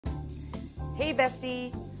Hey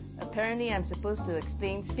bestie! Apparently I'm supposed to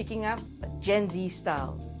explain speaking up Gen Z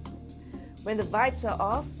style. When the vibes are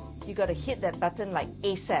off, you gotta hit that button like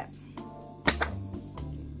ASAP.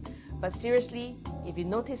 But seriously, if you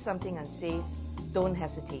notice something unsafe, don't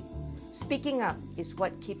hesitate. Speaking up is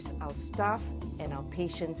what keeps our staff and our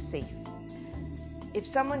patients safe. If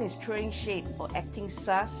someone is throwing shade or acting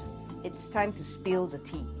sus, it's time to spill the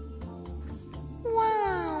tea.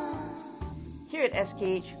 Wow! Here at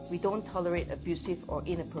SKH, we don't tolerate abusive or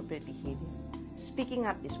inappropriate behavior. Speaking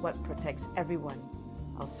up is what protects everyone,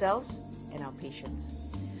 ourselves and our patients.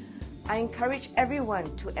 I encourage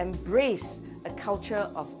everyone to embrace a culture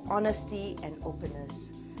of honesty and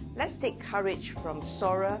openness. Let's take courage from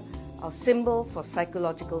Sora, our symbol for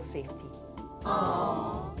psychological safety.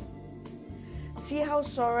 Aww. See how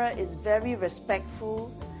Sora is very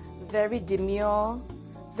respectful, very demure,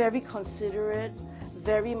 very considerate,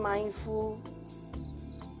 very mindful.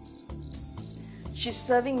 She's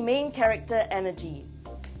serving main character energy.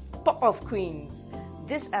 Pop off queen.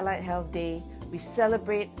 This Allied Health Day, we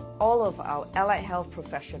celebrate all of our allied health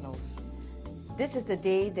professionals. This is the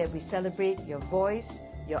day that we celebrate your voice,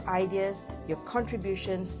 your ideas, your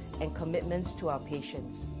contributions and commitments to our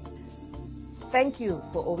patients. Thank you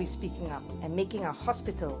for always speaking up and making our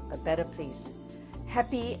hospital a better place.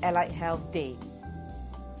 Happy Allied Health Day.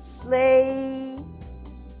 Slay!